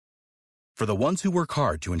For the ones who work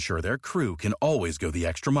hard to ensure their crew can always go the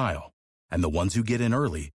extra mile, and the ones who get in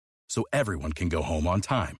early so everyone can go home on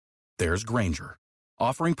time, there's Grainger,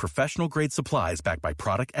 offering professional-grade supplies backed by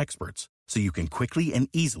product experts so you can quickly and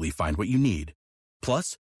easily find what you need.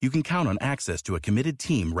 Plus, you can count on access to a committed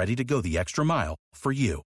team ready to go the extra mile for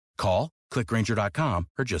you. Call, click Grainger.com,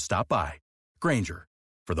 or just stop by. Grainger,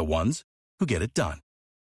 for the ones who get it done.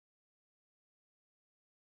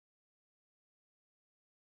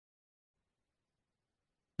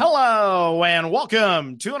 Hello, and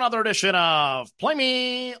welcome to another edition of Play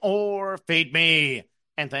Me or Fade Me.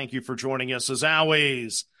 And thank you for joining us as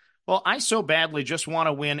always. Well, I so badly just want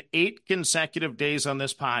to win 8 consecutive days on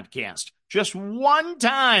this podcast. Just one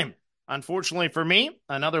time. Unfortunately for me,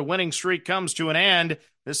 another winning streak comes to an end.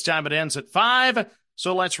 This time it ends at 5.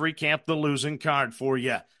 So let's recap the losing card for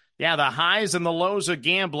you. Yeah, the highs and the lows of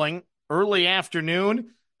gambling. Early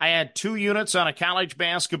afternoon, I had 2 units on a college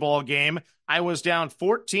basketball game. I was down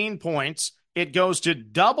 14 points. It goes to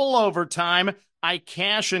double overtime. I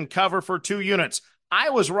cash and cover for 2 units. I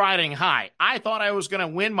was riding high. I thought I was going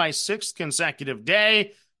to win my 6th consecutive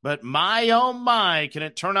day, but my, oh my, can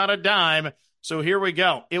it turn out a dime? So here we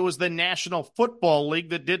go. It was the National Football League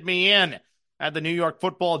that did me in. I had the New York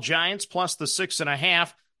Football Giants plus the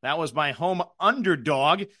 6.5. That was my home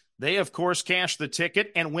underdog. They, of course, cash the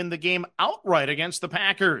ticket and win the game outright against the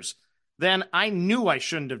Packers. Then I knew I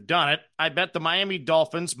shouldn't have done it. I bet the Miami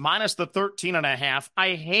Dolphins minus the 13.5. I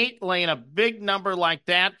hate laying a big number like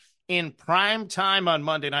that in prime time on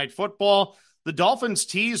Monday Night Football. The Dolphins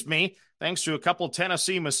teased me thanks to a couple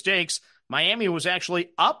Tennessee mistakes. Miami was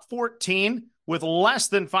actually up 14 with less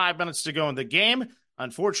than 5 minutes to go in the game.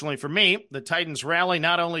 Unfortunately for me, the Titans rally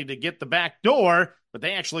not only to get the back door, but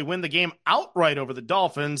they actually win the game outright over the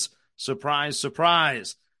Dolphins. Surprise,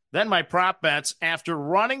 surprise. Then my prop bets, after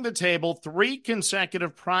running the table 3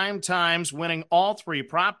 consecutive prime times, winning all 3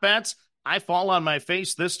 prop bets, I fall on my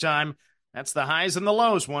face this time. That's the highs and the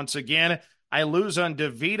lows once again. I lose on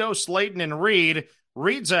DeVito, Slayton, and Reed.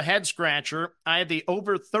 Reed's a head-scratcher. I had the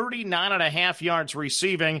over 39.5 yards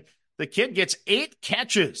receiving. The kid gets 8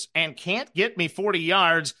 catches and can't get me 40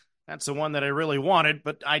 yards. That's the one that I really wanted,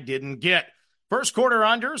 but I didn't get. First quarter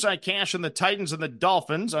unders, I cash in the Titans and the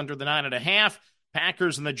Dolphins under the 9.5.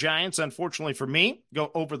 Packers and the Giants, unfortunately for me,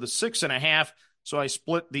 go over the 6.5, so I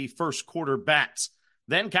split the first quarter bets.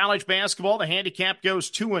 Then college basketball, the handicap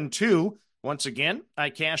goes 2-2. Once again, I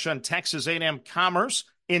cash on Texas A&M Commerce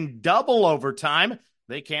in double overtime.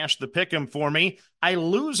 They cash the pick'em for me. I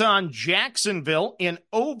lose on Jacksonville in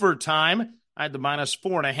overtime. I had the minus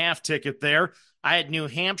 4.5 ticket there. I had New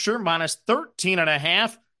Hampshire minus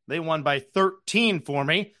 13.5. They won by 13 for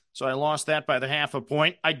me. So I lost that by the 0.5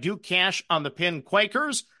 point. I do cash on the Penn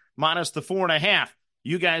Quakers, minus the 4.5.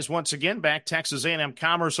 You guys, once again, back Texas A&M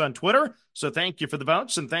Commerce on Twitter. So thank you for the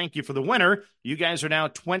votes and thank you for the winner. You guys are now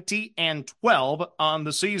 20-12 on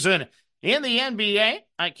the season. In the NBA,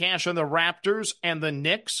 I cash on the Raptors and the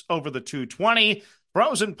Knicks over the 220.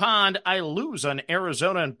 Frozen Pond, I lose on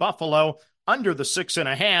Arizona and Buffalo under the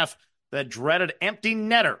 6.5. That dreaded empty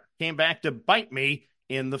netter came back to bite me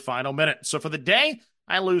in the final minute. So for the day,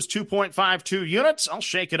 I lose 2.52 units. I'll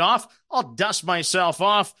shake it off. I'll dust myself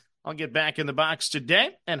off. I'll get back in the box today,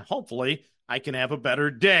 and hopefully I can have a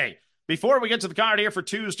better day. Before we get to the card here for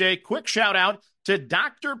Tuesday, quick shout out to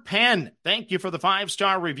Dr. Penn. Thank you for the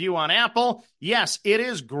 5-star review on Apple. Yes, it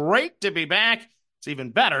is great to be back. It's even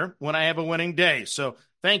better when I have a winning day. So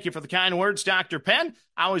thank you for the kind words, Dr. Penn.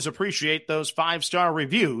 I always appreciate those 5-star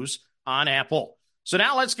reviews on Apple. So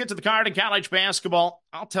now let's get to the card in college basketball.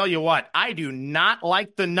 I'll tell you what, I do not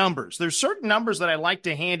like the numbers. There's certain numbers that I like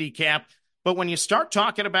to handicap, but when you start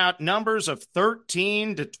talking about numbers of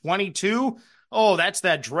 13 to 22, oh, that's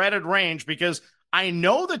that dreaded range because I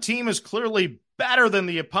know the team is clearly better than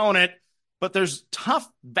the opponent, but there's tough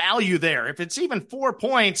value there. If it's even 4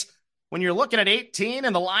 points, when you're looking at 18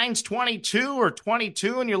 and the line's 22 or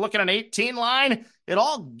 22 and you're looking at an 18 line, it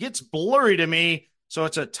all gets blurry to me. So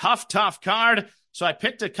it's a tough card. So I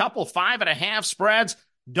picked a couple 5.5 spreads.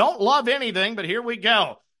 Don't love anything, but here we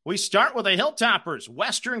go. We start with the Hilltoppers,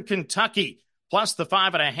 Western Kentucky, plus the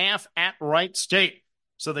 5.5 at Wright State.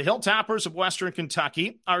 So the Hilltoppers of Western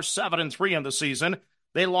Kentucky are 7-3 in the season.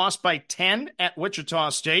 They lost by 10 at Wichita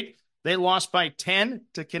State. They lost by 10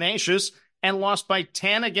 to Canisius and lost by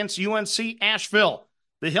 10 against UNC Asheville.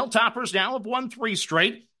 The Hilltoppers now have won 3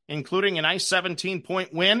 straight, including a nice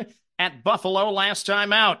 17-point win at Buffalo last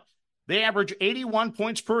time out. They average 81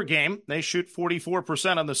 points per game. They shoot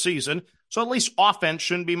 44% on the season, so at least offense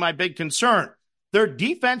shouldn't be my big concern. Their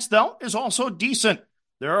defense, though, is also decent.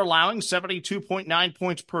 They're allowing 72.9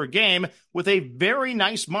 points per game with a very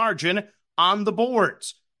nice margin on the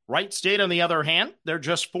boards. Wright State, on the other hand, they're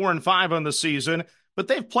just 4-5 on the season, but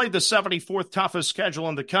they've played the 74th toughest schedule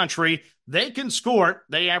in the country. They can score.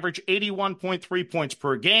 They average 81.3 points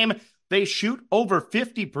per game. They shoot over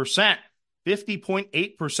 50%,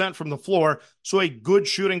 50.8% from the floor, so a good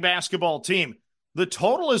shooting basketball team. The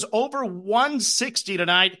total is over 160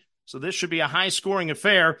 tonight, so this should be a high-scoring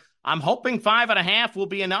affair. I'm hoping 5.5 will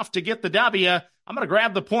be enough to get the W. I'm going to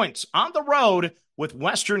grab the points on the road with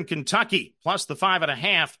Western Kentucky, plus the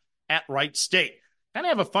 5.5 at Wright State. Kind of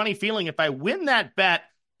have a funny feeling if I win that bet,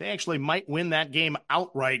 they actually might win that game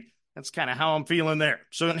outright. That's kind of how I'm feeling there.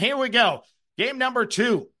 So here we go. Game number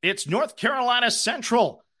 2, it's North Carolina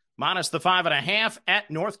Central, minus the 5.5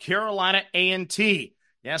 at North Carolina A&T.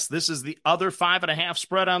 Yes, this is the other 5.5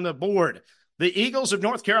 spread on the board. The Eagles of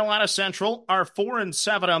North Carolina Central are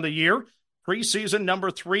 4-7 on the year, preseason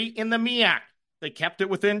number 3 in the MEAC. They kept it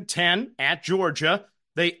within 10 at Georgia.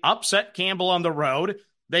 They upset Campbell on the road.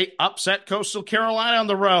 They upset Coastal Carolina on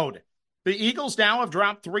the road. The Eagles now have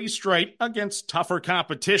dropped 3 straight against tougher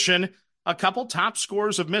competition. A couple top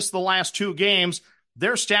scorers have missed the last 2 games.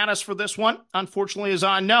 Their status for this one, unfortunately, is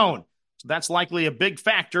unknown. So that's likely a big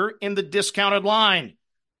factor in the discounted line.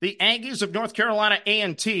 The Aggies of North Carolina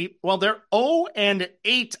A&T, well, they're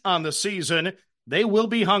 0-8 on the season. They will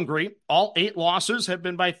be hungry. All 8 losses have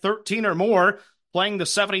been by 13 or more, playing the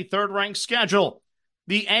 73rd ranked schedule.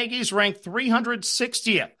 The Aggies rank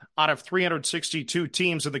 360th out of 362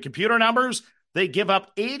 teams in the computer numbers. They give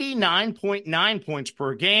up 89.9 points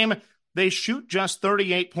per game. They shoot just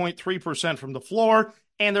 38.3% from the floor,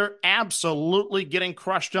 and they're absolutely getting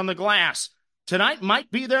crushed on the glass. Tonight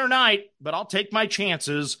might be their night, but I'll take my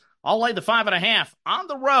chances. I'll lay the 5.5 on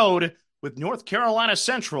the road with North Carolina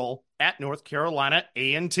Central at North Carolina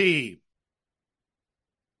A&T.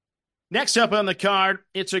 Next up on the card,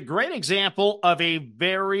 it's a great example of a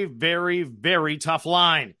very, very, very tough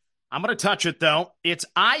line. I'm going to touch it, though. It's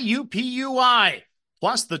IUPUI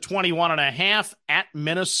plus the 21.5 at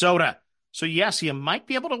Minnesota. So, yes, you might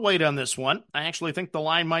be able to wait on this one. I actually think the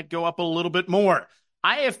line might go up a little bit more.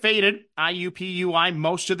 I have faded IUPUI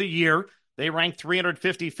most of the year. They rank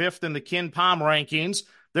 355th in the KenPom rankings.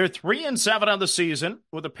 They're 3-7 on the season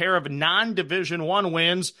with a pair of non-Division I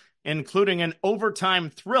wins, including an overtime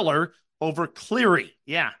thriller over Cleary.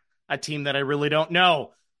 Yeah, a team that I really don't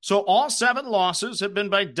know. So all 7 losses have been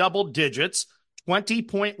by double digits,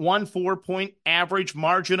 20.14 point average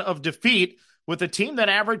margin of defeat, with a team that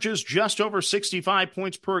averages just over 65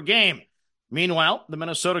 points per game. Meanwhile, the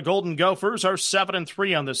Minnesota Golden Gophers are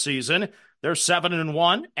 7-3 on the season. They're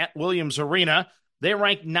 7-1 at Williams Arena. They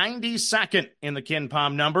rank 92nd in the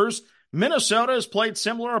KenPom numbers. Minnesota has played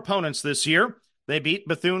similar opponents this year. They beat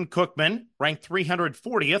Bethune-Cookman, ranked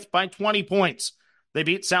 340th, by 20 points. They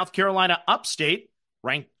beat South Carolina Upstate,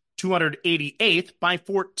 ranked 288th, by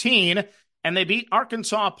 14. And they beat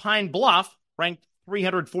Arkansas Pine Bluff, ranked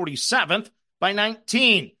 347th, by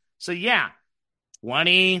 19. So yeah,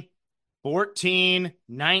 20, 14,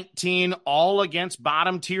 19, all against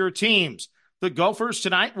bottom-tier teams. The Gophers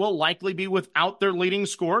tonight will likely be without their leading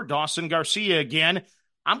scorer, Dawson Garcia, again.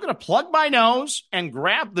 I'm going to plug my nose and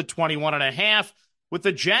grab the 21.5 with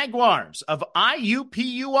the Jaguars of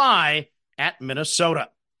IUPUI at Minnesota.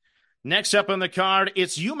 Next up on the card,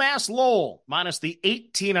 it's UMass Lowell minus the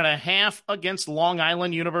 18.5 against Long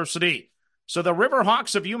Island University. So the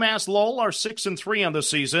Riverhawks of UMass Lowell are 6-3 on the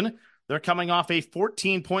season. They're coming off a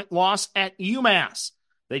 14-point loss at UMass.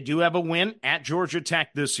 They do have a win at Georgia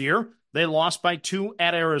Tech this year. They lost by 2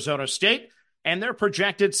 at Arizona State, and they're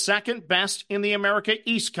projected second best in the America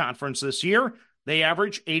East Conference this year. They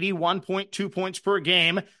average 81.2 points per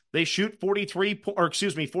game. They shoot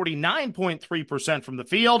 49.3% from the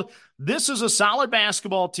field. This is a solid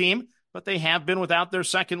basketball team, but they have been without their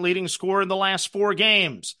second leading scorer in the last 4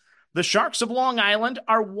 games. The Sharks of Long Island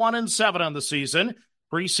are 1-7 on the season.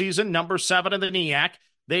 Preseason number 7 in the NEAC.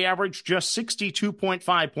 They average just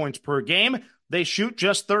 62.5 points per game. They shoot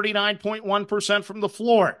just 39.1% from the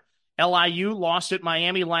floor. LIU lost at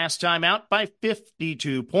Miami last time out by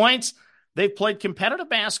 52 points. They've played competitive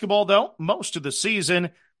basketball, though, most of the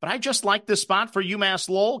season, but I just like this spot for UMass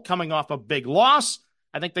Lowell coming off a big loss.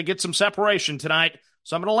 I think they get some separation tonight,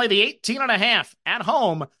 so I'm going to lay the 18.5 at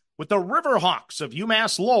home with the Riverhawks of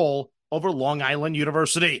UMass Lowell over Long Island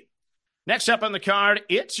University. Next up on the card,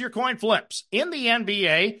 it's your coin flips. In the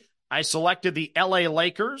NBA, I selected the LA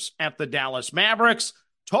Lakers at the Dallas Mavericks.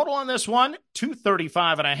 Total on this one,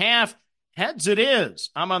 235.5. Heads it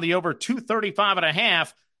is. I'm on the over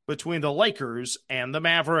 235.5 between the Lakers and the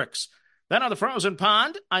Mavericks. Then on the frozen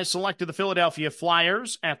pond, I selected the Philadelphia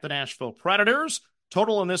Flyers at the Nashville Predators.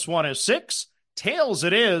 Total on this one is 6. Tails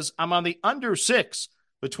it is. I'm on the under 6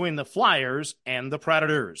 between the Flyers and the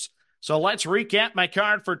Predators. So let's recap my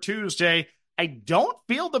card for Tuesday. I don't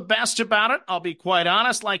feel the best about it. I'll be quite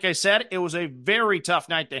honest. Like I said, it was a very tough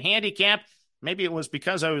night to handicap. Maybe it was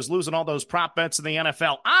because I was losing all those prop bets in the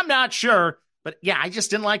NFL. I'm not sure. But yeah, I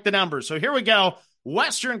just didn't like the numbers. So here we go.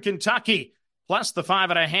 Western Kentucky plus the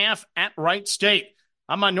 5.5 at Wright State.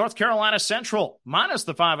 I'm on North Carolina Central minus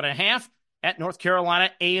the 5.5 at North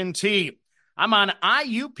Carolina A&T. I'm on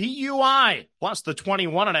IUPUI plus the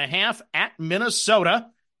 21.5 at Minnesota.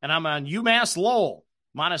 And I'm on UMass Lowell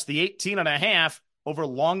minus the 18.5 over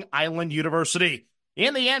Long Island University.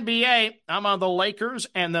 In the NBA, I'm on the Lakers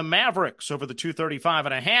and the Mavericks over the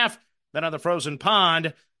 235.5. Then on the Frozen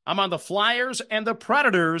Pond, I'm on the Flyers and the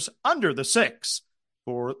Predators under the 6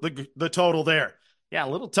 for the total there. Yeah, a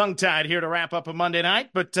little tongue-tied here to wrap up a Monday night,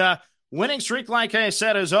 but winning streak, like I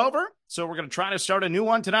said, is over. So we're going to try to start a new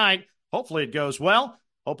one tonight. Hopefully it goes well.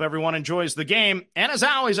 Hope everyone enjoys the game. And as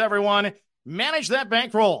always, everyone, manage that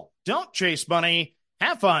bankroll. Don't chase money.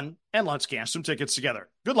 Have fun, and let's gas some tickets together.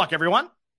 Good luck, everyone.